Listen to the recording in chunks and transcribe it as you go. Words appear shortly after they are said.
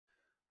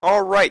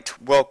Alright,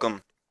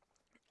 welcome.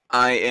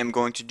 I am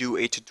going to do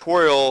a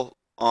tutorial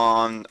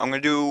on, I'm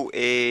going to do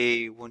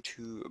a,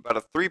 about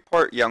a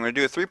three-part, I'm going to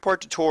do a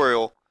three-part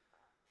tutorial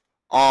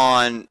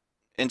on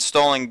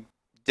installing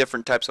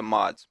different types of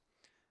mods.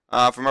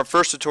 For my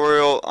first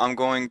tutorial, I'm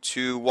going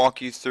to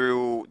walk you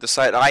through the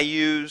site I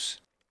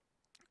use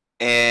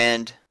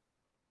and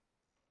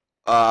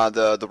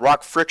the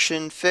rock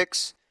friction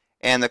fix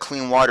and the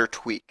clean water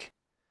tweak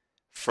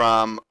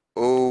from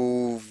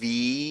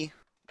ov.co.uk.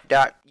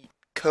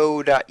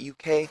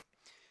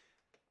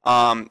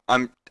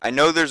 I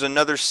know there's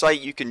another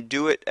site you can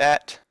do it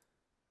at.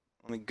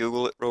 Let me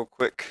Google it real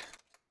quick.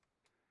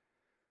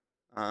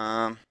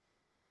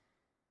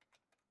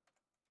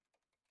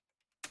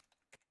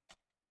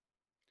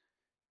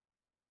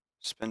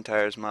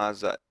 Spintires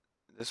mods.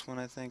 This one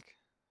I think.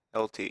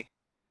 LT.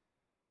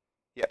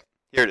 Yep,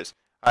 here it is.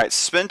 All right,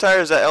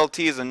 Spintires.lt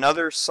is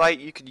another site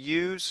you could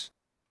use.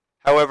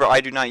 However,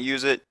 I do not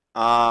use it,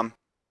 so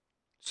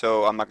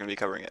I'm not going to be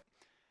covering it.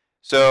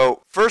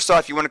 So first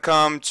off, you want to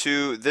come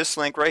to this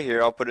link right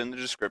here. I'll put it in the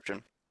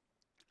description.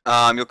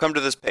 You'll come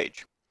to this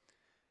page.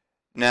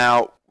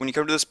 Now, when you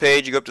come to this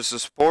page, you go up to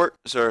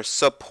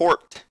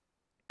support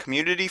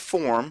community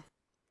forum,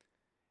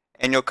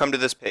 and you'll come to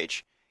this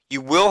page. You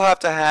will have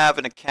to have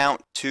an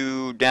account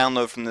to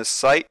download from this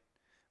site,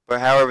 but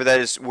however, that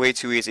is way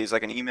too easy. It's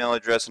like an email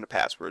address and a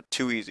password.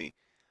 Too easy.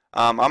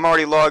 I'm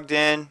already logged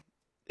in.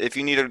 If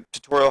you need a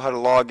tutorial how to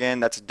log in,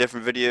 that's a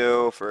different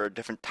video for a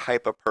different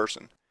type of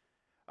person.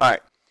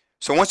 Alright,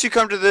 so once you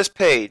come to this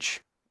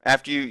page,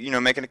 after you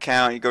make an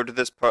account, you go to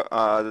this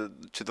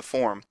to the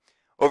forum.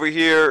 Over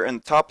here in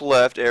the top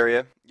left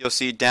area, you'll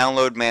see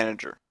Download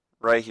Manager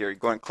right here. You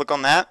go and click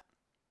on that,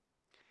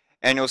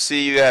 and you'll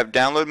see you have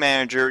Download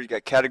Manager. You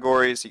got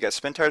categories. You got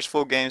Spintires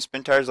Full Game,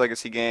 Spintires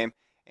Legacy Game,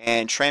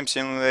 and Train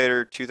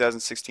Simulator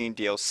 2016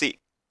 DLC.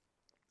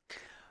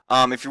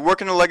 If you're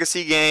working a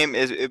legacy game,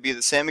 it would be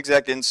the same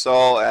exact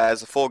install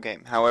as a full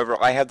game. However,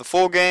 I have the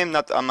full game.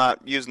 I'm not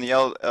using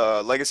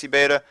the legacy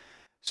beta,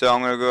 so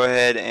I'm going to go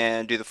ahead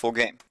and do the full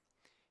game.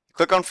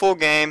 Click on full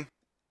game,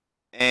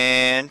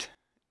 and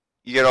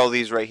you get all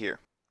these right here.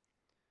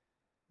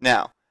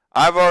 Now,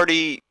 I've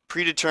already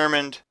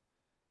predetermined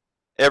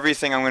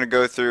everything I'm going to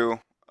go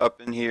through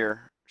up in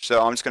here,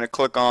 so I'm just going to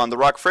click on the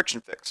rock friction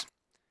fix.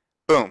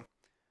 Boom.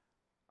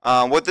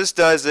 What this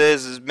does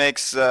is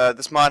makes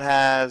this mod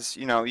has,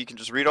 you can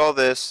just read all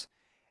this,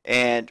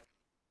 and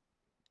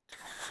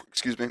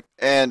excuse me,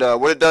 and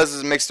what it does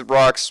is it makes the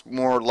rocks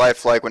more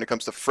lifelike when it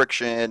comes to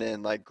friction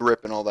and like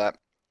grip and all that.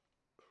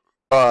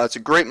 It's a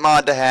great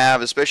mod to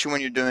have, especially when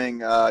you're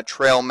doing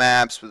trail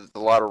maps with a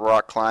lot of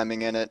rock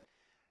climbing in it,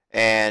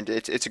 and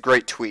it's a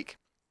great tweak.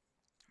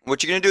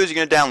 What you're gonna do is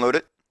you're gonna download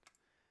it.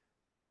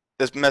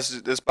 This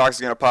box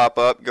is gonna pop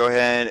up. Go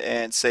ahead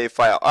and save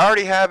file. I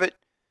already have it.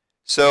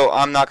 So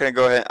I'm not going to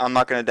download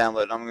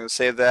it. I'm going to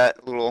save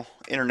that little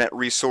internet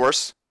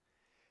resource.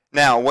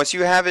 Now, once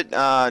you have it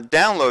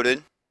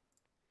downloaded,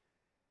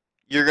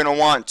 you're going to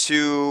want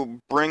to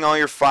bring all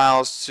your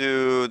files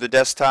to the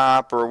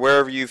desktop or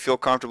wherever you feel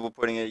comfortable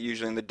putting it,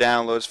 usually in the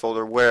downloads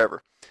folder,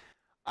 wherever.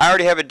 I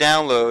already have it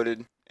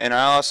downloaded, and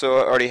I also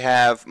already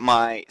have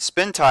my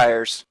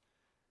Spintires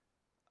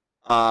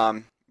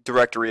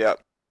directory up.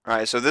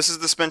 Alright, so this is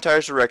the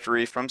Spintires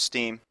directory from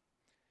Steam.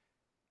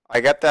 I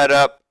got that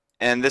up.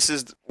 And this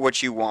is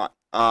what you want.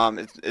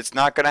 It's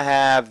not going to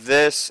have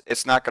this.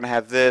 It's not going to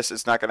have this.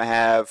 It's not going to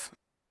have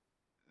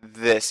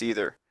this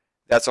either.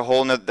 That's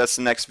that's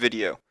the next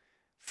video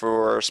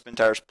for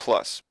Spintires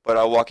Plus. But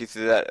I'll walk you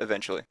through that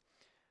eventually.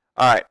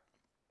 All right.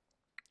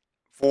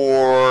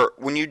 For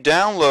when you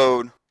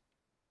download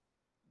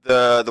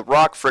the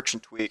rock friction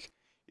tweak,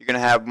 you're going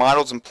to have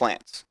models and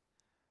plants.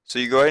 So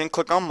you go ahead and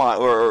click on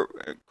model. Or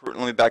let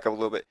me back up a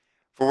little bit.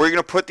 For where you're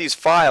going to put these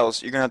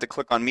files, you're going to have to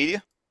click on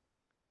media.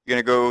 You're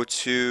going to go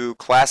to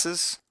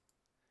classes,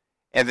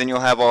 and then you'll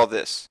have all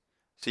this.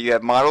 So you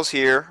have models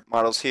here,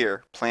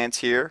 plants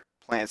here,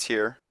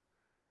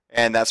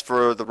 and that's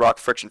for the rock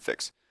friction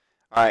fix.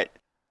 Alright,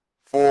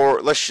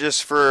 let's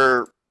just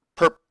for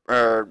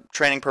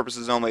training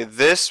purposes only,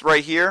 this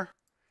right here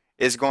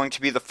is going to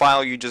be the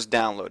file you just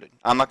downloaded.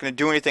 I'm not going to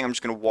do anything, I'm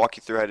just going to walk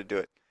you through how to do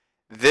it.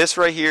 This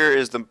right here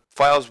is the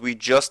files we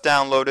just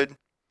downloaded,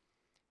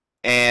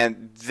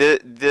 and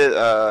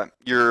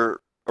your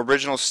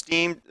original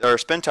Steam or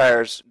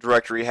Spintires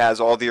directory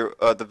has all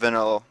the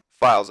vanilla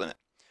files in it.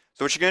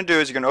 So what you're going to do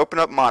is you're going to open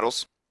up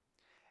models,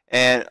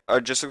 and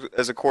just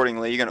as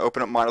accordingly, you're going to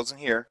open up models in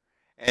here,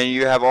 and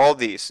you have all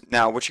these.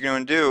 Now what you're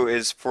going to do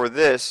is for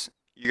this,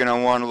 you're going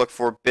to want to look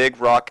for Big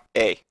Rock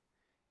A.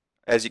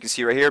 As you can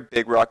see right here,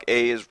 Big Rock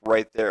A is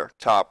right there,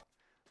 top.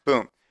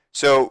 Boom.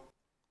 So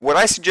what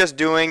I suggest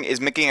doing is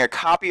making a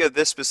copy of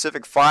this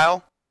specific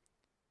file,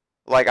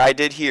 like I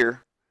did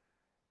here,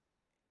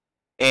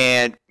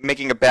 and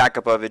making a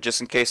backup of it just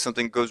in case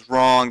something goes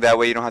wrong. That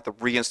way you don't have to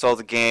reinstall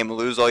the game and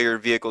lose all your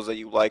vehicles that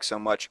you like so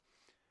much.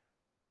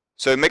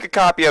 So make a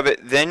copy of it.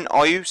 Then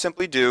all you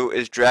simply do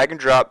is drag and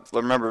drop.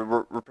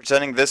 Remember, we're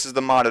pretending this is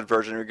the modded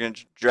version. We're going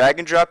to drag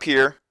and drop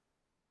here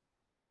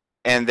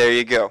and there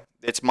you go.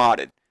 It's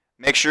modded.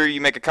 Make sure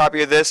you make a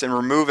copy of this and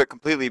remove it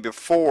completely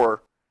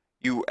before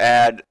you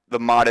add the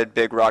modded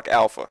Big Rock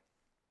Alpha,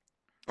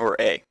 or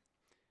A.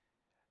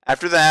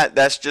 After that,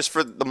 that's just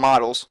for the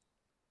models.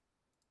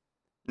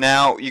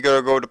 Now you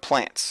gotta go to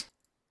plants.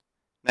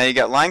 Now you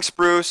got Lang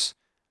Spruce,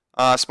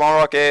 Small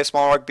Rock A,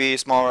 Small Rock B,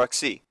 Small Rock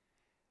C.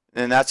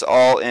 And that's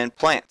all in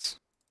plants.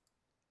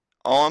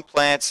 All in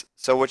plants.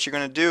 So what you're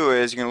going to do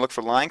is you're going to look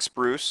for Lang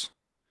Spruce,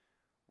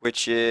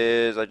 which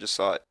is, I just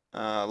saw it,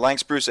 Lang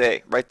Spruce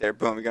A, right there,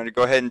 boom. You're going to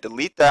go ahead and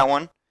delete that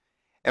one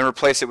and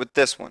replace it with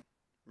this one.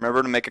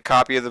 Remember to make a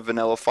copy of the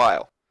vanilla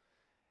file.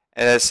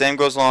 And the same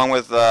goes along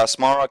with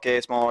Small Rock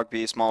A, Small Rock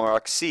B, Small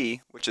Rock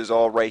C, which is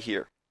all right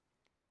here.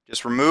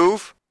 Just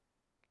remove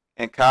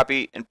and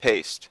copy and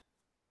paste.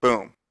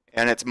 Boom.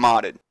 And it's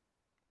modded.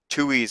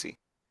 Too easy.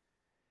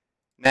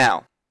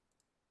 Now,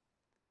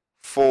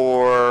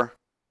 for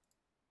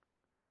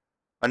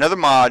another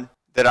mod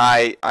that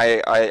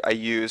I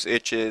use,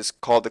 which is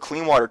called the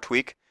Clean Water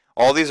Tweak.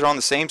 All these are on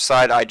the same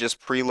side. I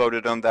just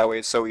preloaded them. That way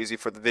it's so easy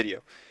for the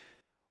video.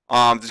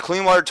 The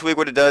Clean Water Tweak,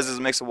 what it does is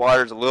it makes the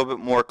waters a little bit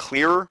more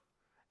clearer.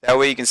 That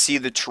way you can see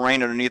the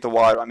terrain underneath the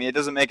water. I mean, it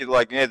doesn't make it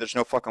like, hey, there's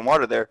no fucking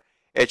water there.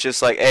 It's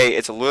just like, hey,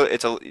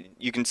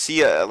 you can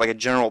see like a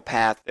general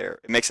path there.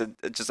 It makes it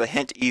just a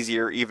hint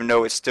easier, even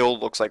though it still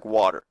looks like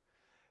water.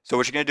 So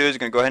what you're going to do is you're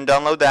going to go ahead and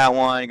download that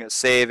one. You're going to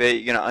save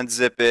it. You're going to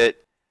unzip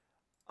it.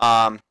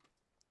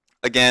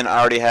 Again, I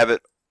already have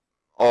it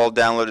all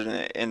downloaded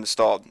and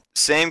installed.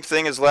 Same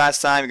thing as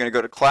last time. You're going to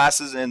go to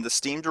classes in the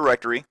Steam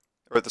directory,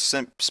 or the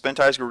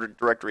Spintires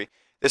directory.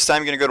 This time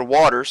you're going to go to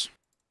waters.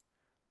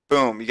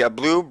 Boom. You got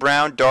blue,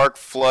 brown, dark,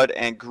 flood,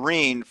 and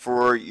green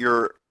for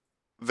your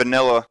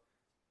vanilla,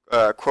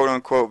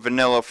 quote-unquote,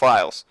 vanilla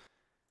files.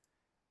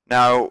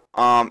 Now,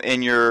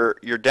 in your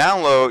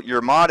download,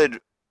 your modded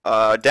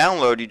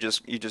download you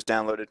just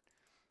downloaded,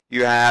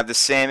 you have the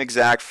same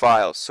exact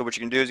files. So what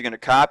you can do is you're going to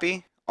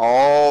copy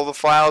all the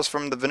files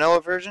from the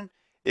vanilla version.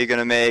 You're going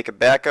to make a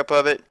backup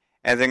of it,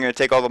 and then you're going to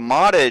take all the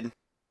modded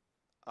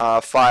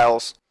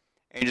files,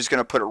 and you're just going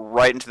to put it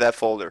right into that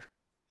folder.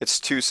 It's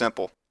too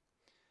simple.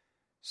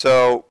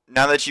 So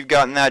now that you've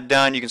gotten that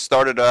done, you can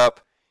start it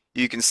up.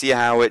 You can see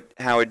how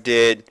it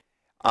did.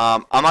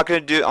 I'm not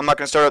going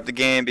to start up the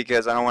game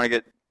because I don't want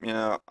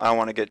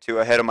to get too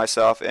ahead of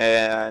myself.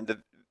 And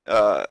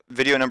the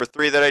video number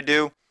 3 that I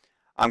do,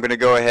 I'm going to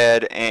go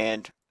ahead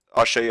and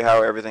I'll show you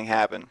how everything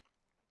happened.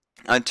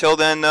 Until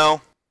then,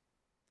 though,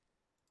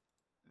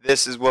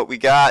 this is what we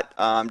got.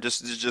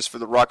 This is just for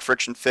the rock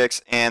friction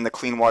fix and the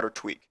clean water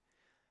tweak.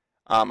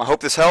 I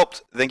hope this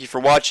helped. Thank you for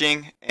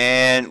watching,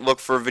 and look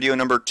for video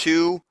number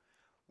 2,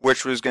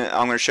 which I'm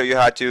going to show you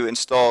how to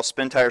install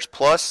Spintires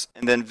Plus,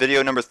 and then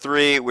video number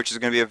 3, which is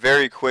going to be a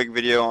very quick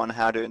video on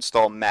how to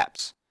install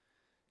maps.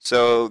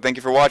 So thank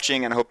you for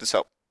watching, and I hope this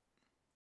helped.